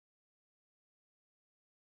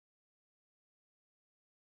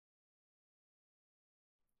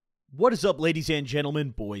What is up, ladies and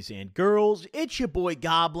gentlemen, boys and girls? It's your boy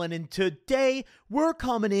Goblin, and today we're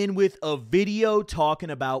coming in with a video talking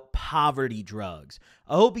about poverty drugs.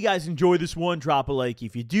 I hope you guys enjoy this one. Drop a like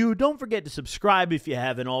if you do. Don't forget to subscribe if you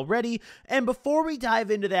haven't already. And before we dive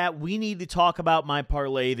into that, we need to talk about my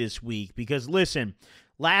parlay this week because, listen,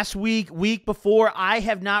 last week before, I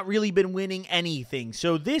have not really been winning anything.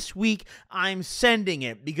 So this week, I'm sending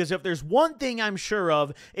it because if there's one thing I'm sure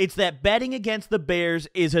of, it's that betting against the Bears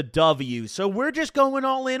is a W. So we're just going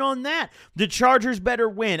all in on that. The Chargers better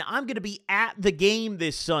win. I'm going to be at the game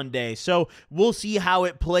this Sunday. So we'll see how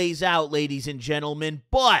it plays out, ladies and gentlemen.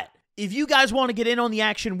 But if you guys want to get in on the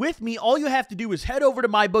action with me, all you have to do is head over to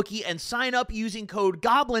MyBookie and sign up using code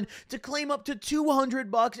GOBLIN to claim up to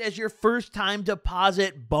 $200 as your first time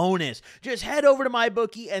deposit bonus. Just head over to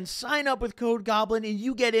MyBookie and sign up with code GOBLIN and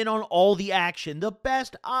you get in on all the action, the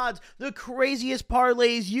best odds, the craziest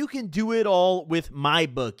parlays. You can do it all with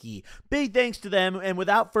MyBookie. Big thanks to them, and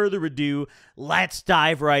without further ado, let's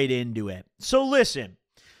dive right into it. So listen.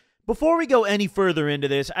 Before we go any further into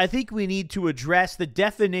this, I think we need to address the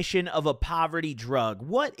definition of a poverty drug.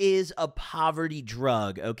 What is a poverty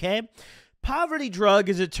drug, okay? Poverty drug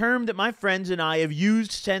is a term that my friends and I have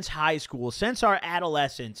used since high school, since our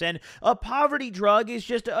adolescence. And a poverty drug is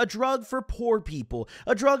just a drug for poor people,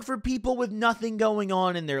 a drug for people with nothing going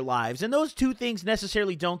on in their lives. And those two things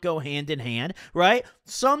necessarily don't go hand in hand, right?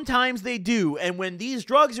 Sometimes they do. And when these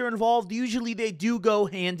drugs are involved, usually they do go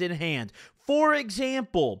hand in hand. For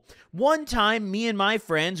example, one time, me and my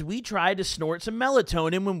friends, we tried to snort some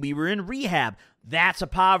melatonin when we were in rehab. That's a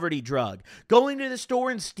poverty drug. Going to the store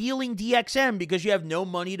and stealing DXM because you have no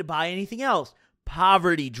money to buy anything else.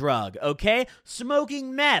 Poverty drug, okay?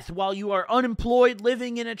 Smoking meth while you are unemployed,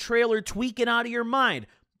 living in a trailer, tweaking out of your mind.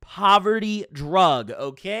 Poverty drug,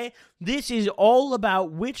 okay? This is all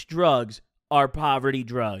about which drugs are poverty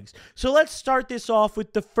drugs. So let's start this off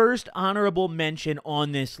with the first honorable mention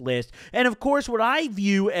on this list. And of course, what I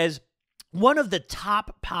view as one of the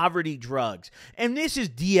top poverty drugs. And this is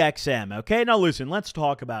DXM, okay? Now listen, let's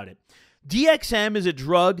talk about it. DXM is a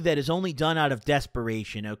drug that is only done out of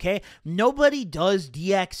desperation, okay? Nobody does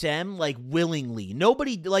DXM, like, willingly.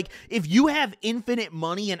 Nobody, like, if you have infinite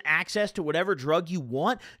money and access to whatever drug you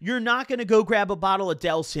want, you're not going to go grab a bottle of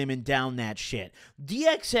Delsim and down that shit.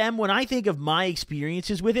 DXM, when I think of my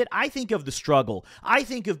experiences with it, I think of the struggle. I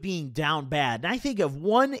think of being down bad. And I think of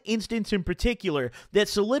one instance in particular that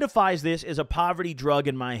solidifies this as a poverty drug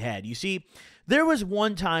in my head. You see, there was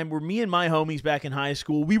one time where me and my homies back in high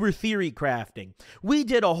school, we were theory crafting. We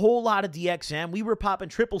did a whole lot of DXM. We were popping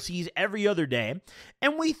triple C's every other day.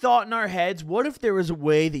 And we thought in our heads, what if there was a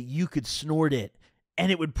way that you could snort it? And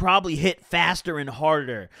it would probably hit faster and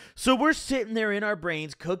harder. So we're sitting there in our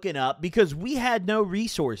brains cooking up because we had no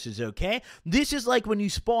resources, okay? This is like when you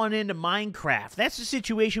spawn into Minecraft. That's the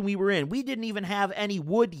situation we were in. We didn't even have any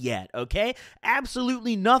wood yet, okay?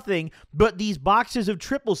 Absolutely nothing but these boxes of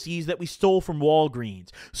triple C's that we stole from Walgreens.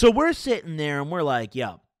 So we're sitting there and we're like,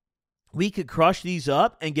 yo, we could crush these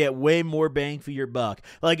up and get way more bang for your buck.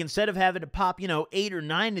 Like, instead of having to pop, 8 or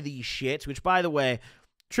 9 of these shits, which, by the way,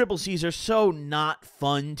 triple C's are so not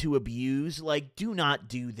fun to abuse. Like, do not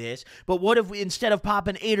do this. But what if we, instead of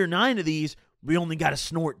popping 8 or 9 of these, we only got to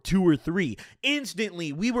snort 2 or 3?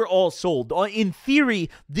 Instantly, we were all sold. In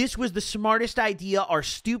theory, this was the smartest idea our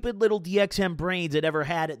stupid little DXM brains had ever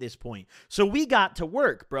had at this point. So we got to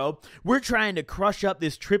work, bro. We're trying to crush up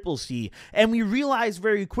this triple C, and we realized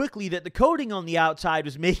very quickly that the coating on the outside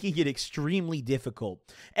was making it extremely difficult.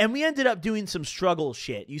 And we ended up doing some struggle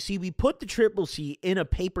shit. You see, we put the triple C in a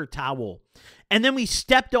paper towel, and then we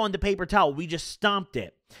stepped on the paper towel. We just stomped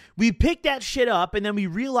it. We picked that shit up, and then we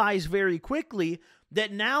realized very quickly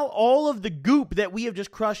that now all of the goop that we have just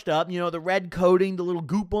crushed up, the red coating, the little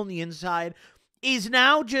goop on the inside, is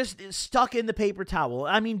now just stuck in the paper towel.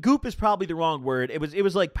 I mean, goop is probably the wrong word. It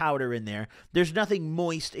was like powder in there. There's nothing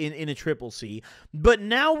moist in a triple C. But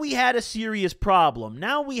now we had a serious problem.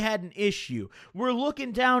 Now we had an issue. We're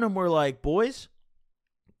looking down and we're like, boys,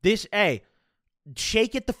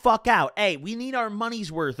 shake it the fuck out. Hey, we need our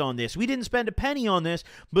money's worth on this. We didn't spend a penny on this,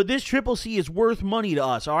 but this triple C is worth money to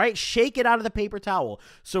us, all right? Shake it out of the paper towel.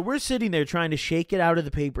 So we're sitting there trying to shake it out of the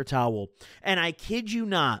paper towel, and I kid you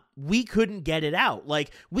not, we couldn't get it out. Like,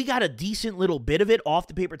 we got a decent little bit of it off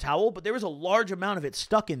the paper towel, but there was a large amount of it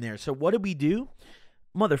stuck in there. So what did we do?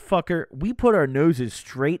 Motherfucker, we put our noses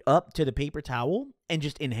straight up to the paper towel and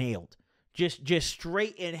just inhaled. Just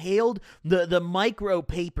straight inhaled the micro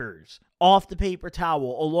papers off the paper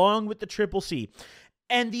towel along with the triple C.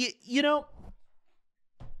 And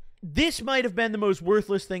this might have been the most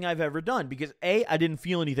worthless thing I've ever done because A, I didn't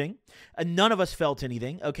feel anything. None of us felt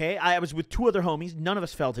anything, okay? I was with 2 other homies. None of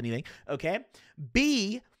us felt anything, okay?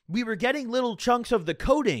 B, we were getting little chunks of the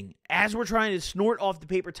coating as we're trying to snort off the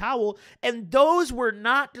paper towel, and those were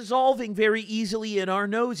not dissolving very easily in our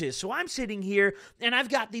noses. So I'm sitting here, and I've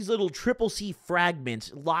got these little triple C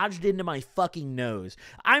fragments lodged into my fucking nose.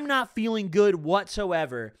 I'm not feeling good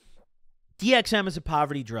whatsoever. DXM is a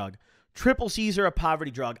poverty drug. Triple C's are a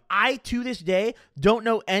poverty drug. I, to this day, don't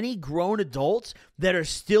know any grown adults that are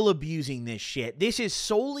still abusing this shit. This is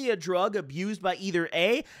solely a drug abused by either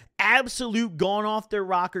A, absolute gone off their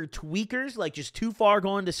rocker tweakers, like just too far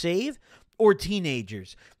gone to save, or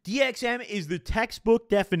teenagers. DXM is the textbook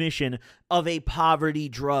definition of a poverty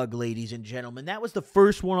drug, ladies and gentlemen. That was the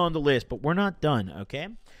first one on the list, but we're not done, okay?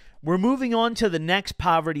 We're moving on to the next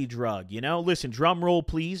poverty drug, you know? Listen, drum roll,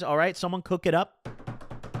 please. All right, someone cook it up.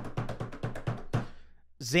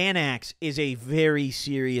 Xanax is a very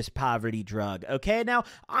serious poverty drug, okay? Now,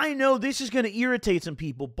 I know this is going to irritate some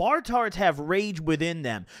people. Bartards have rage within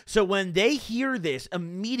them. So when they hear this,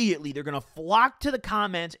 immediately they're going to flock to the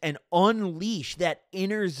comments and unleash that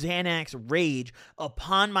inner Xanax rage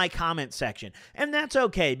upon my comment section. And that's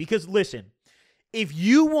okay, because listen, if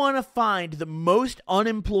you want to find the most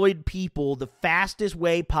unemployed people the fastest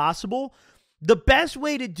way possible, the best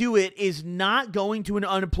way to do it is not going to an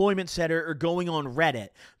unemployment center or going on Reddit.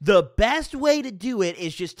 The best way to do it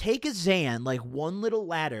is just take a Xan, like one little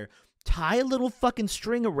ladder, tie a little fucking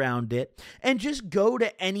string around it, and just go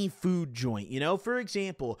to any food joint, you know? For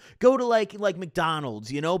example, go to like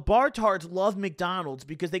McDonald's, you know? Bartards love McDonald's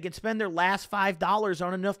because they can spend their last $5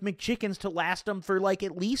 on enough McChickens to last them for like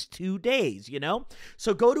at least 2 days, you know?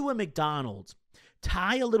 So go to a McDonald's,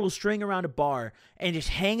 tie a little string around a bar, and just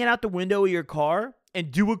hang it out the window of your car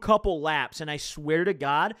and do a couple laps, and I swear to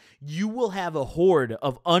God, you will have a horde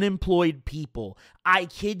of unemployed people. I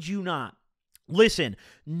kid you not. Listen,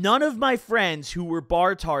 none of my friends who were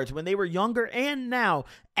bartards when they were younger and now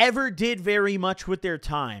ever did very much with their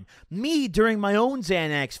time. Me, during my own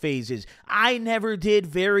Xanax phases, I never did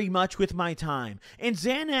very much with my time. And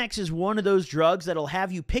Xanax is one of those drugs that'll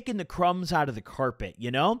have you picking the crumbs out of the carpet,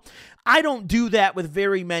 you know? I don't do that with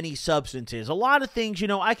very many substances. A lot of things, you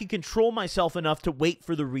know, I can control myself enough to wait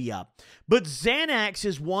for the re-up. But Xanax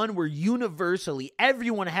is one where universally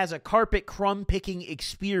everyone has a carpet crumb picking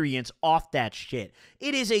experience off that shit.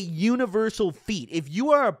 It is a universal feat. If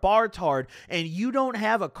you are a bartard and you don't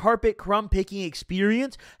have a carpet crumb picking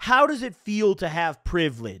experience, how does it feel to have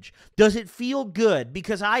privilege? Does it feel good?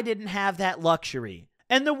 Because I didn't have that luxury.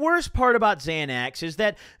 And the worst part about Xanax is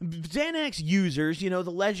that Xanax users, you know,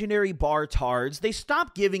 the legendary bartards, they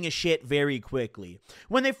stop giving a shit very quickly.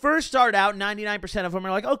 When they first start out, 99% of them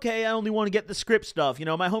are like, okay, I only want to get the script stuff. You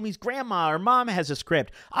know, my homie's grandma or mom has a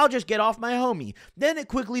script. I'll just get off my homie. Then it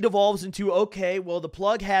quickly devolves into, okay, well, the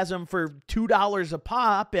plug has them for $2 a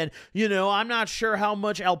pop, and, you know, I'm not sure how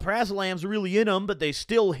much alprazolam's really in them, but they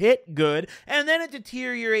still hit good. And then it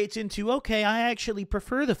deteriorates into, okay, I actually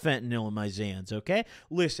prefer the fentanyl in my Xans, okay?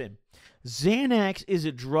 Listen, Xanax is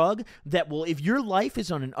a drug that will, if your life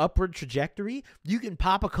is on an upward trajectory, you can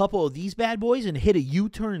pop a couple of these bad boys and hit a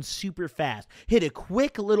U-turn super fast. Hit a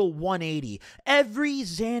quick little 180. Every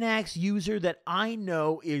Xanax user that I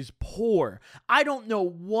know is poor. I don't know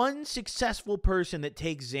one successful person that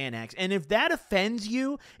takes Xanax. And if that offends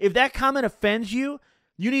you, if that comment offends you,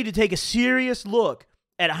 you need to take a serious look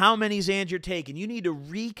at how many Xans you're taking. You need to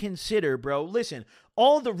reconsider, bro. Listen,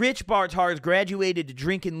 all the rich bartards graduated to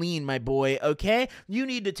drinking lean, my boy, okay? You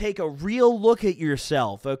need to take a real look at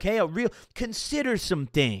yourself, okay? Consider some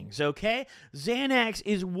things, okay? Xanax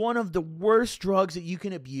is one of the worst drugs that you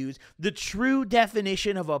can abuse, the true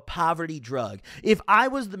definition of a poverty drug. If I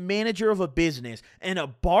was the manager of a business and a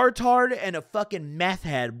bartard and a fucking meth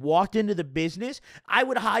head walked into the business, I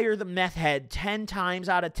would hire the meth head 10 times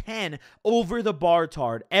out of 10 over the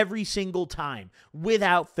bartard every single time,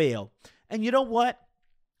 without fail. And you know what?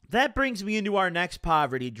 That brings me into our next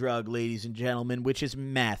poverty drug, ladies and gentlemen, which is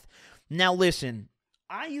meth. Now listen,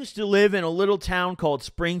 I used to live in a little town called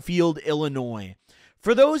Springfield, Illinois.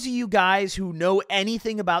 For those of you guys who know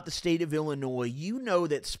anything about the state of Illinois, you know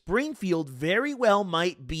that Springfield very well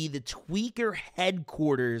might be the tweaker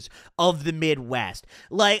headquarters of the Midwest.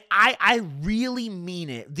 Like, I really mean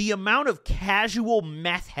it. The amount of casual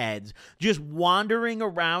meth heads just wandering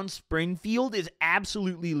around Springfield is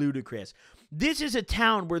absolutely ludicrous. This is a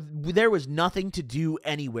town where there was nothing to do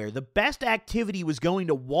anywhere. The best activity was going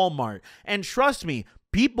to Walmart. And trust me,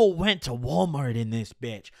 People went to Walmart in this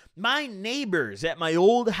bitch. My neighbors at my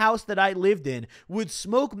old house that I lived in would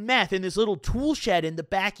smoke meth in this little tool shed in the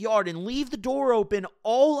backyard and leave the door open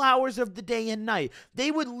all hours of the day and night.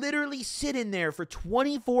 They would literally sit in there for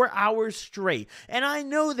 24 hours straight. And I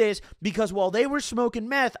know this because while they were smoking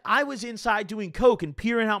meth, I was inside doing coke and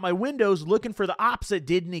peering out my windows looking for the ops that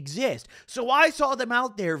didn't exist. So I saw them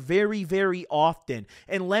out there very, very often.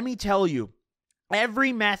 And let me tell you,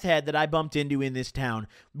 every meth head that I bumped into in this town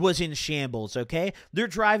was in shambles, okay? They're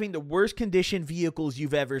driving the worst conditioned vehicles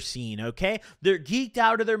you've ever seen, okay? They're geeked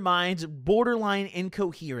out of their minds, borderline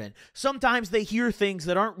incoherent. Sometimes they hear things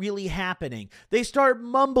that aren't really happening. They start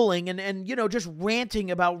mumbling and just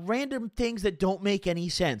ranting about random things that don't make any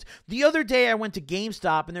sense. The other day I went to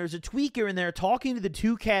GameStop and there was a tweaker in there talking to the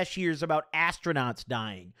two cashiers about astronauts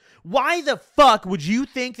dying. Why the fuck would you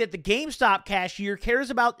think that the GameStop cashier cares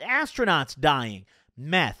about astronauts dying?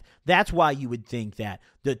 Meth. That's why you would think that.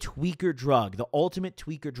 The tweaker drug, the ultimate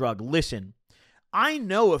tweaker drug. Listen, I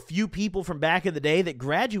know a few people from back in the day that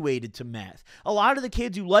graduated to meth. A lot of the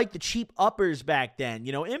kids who liked the cheap uppers back then,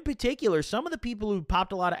 in particular, some of the people who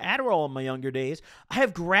popped a lot of Adderall in my younger days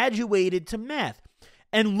have graduated to meth.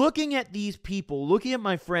 And looking at these people, looking at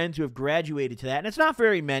my friends who have graduated to that, and it's not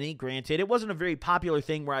very many, granted, it wasn't a very popular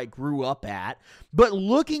thing where I grew up at, but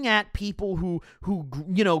looking at people who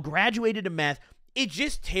graduated to meth, it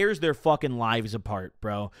just tears their fucking lives apart,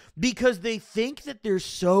 bro, because they think that they're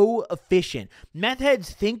so efficient. Meth heads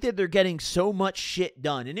think that they're getting so much shit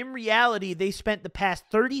done, and in reality, they spent the past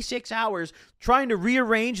 36 hours trying to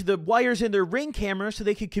rearrange the wires in their Ring camera so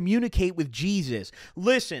they could communicate with Jesus.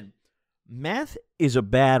 Listen, meth is a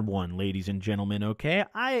bad one, ladies and gentlemen, okay?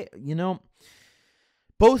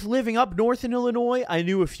 Both living up north in Illinois, I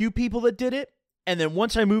knew a few people that did it. And then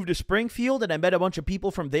once I moved to Springfield and I met a bunch of people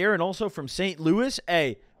from there and also from St. Louis,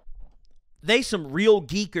 they some real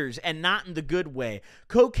geekers and not in the good way.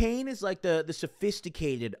 Cocaine is like the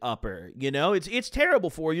sophisticated upper, It's terrible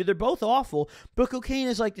for you. They're both awful, but cocaine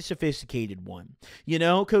is like the sophisticated one.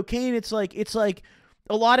 Cocaine, it's like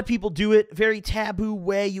a lot of people do it, very taboo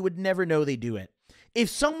way. You would never know they do it. If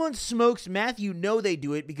someone smokes meth, you know they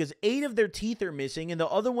do it because 8 of their teeth are missing and the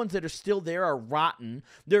other ones that are still there are rotten.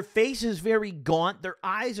 Their face is very gaunt. Their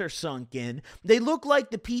eyes are sunk in. They look like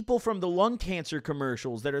the people from the lung cancer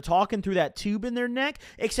commercials that are talking through that tube in their neck,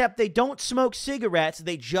 except they don't smoke cigarettes.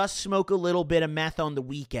 They just smoke a little bit of meth on the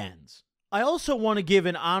weekends. I also want to give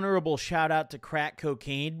an honorable shout out to crack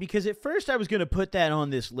cocaine because at first I was going to put that on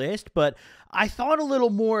this list, but I thought a little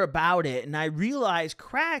more about it and I realized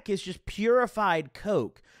crack is just purified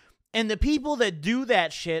coke. And the people that do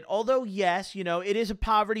that shit, although yes, it is a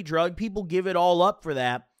poverty drug, people give it all up for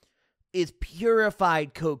that, is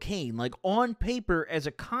purified cocaine. Like on paper as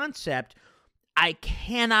a concept, I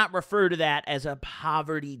cannot refer to that as a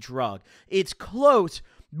poverty drug. It's close,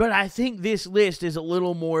 but I think this list is a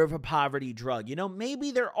little more of a poverty drug.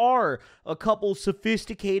 Maybe there are a couple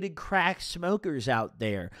sophisticated crack smokers out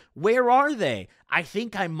there. Where are they? I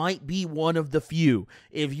think I might be one of the few.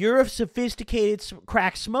 If you're a sophisticated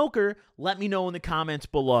crack smoker, let me know in the comments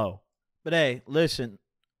below. But hey, listen,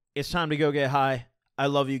 it's time to go get high. I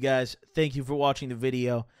love you guys. Thank you for watching the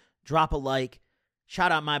video. Drop a like.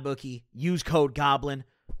 Shout out MyBookie. Use code GOBLIN.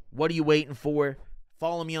 What are you waiting for?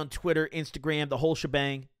 Follow me on Twitter, Instagram, the whole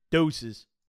shebang. Doses.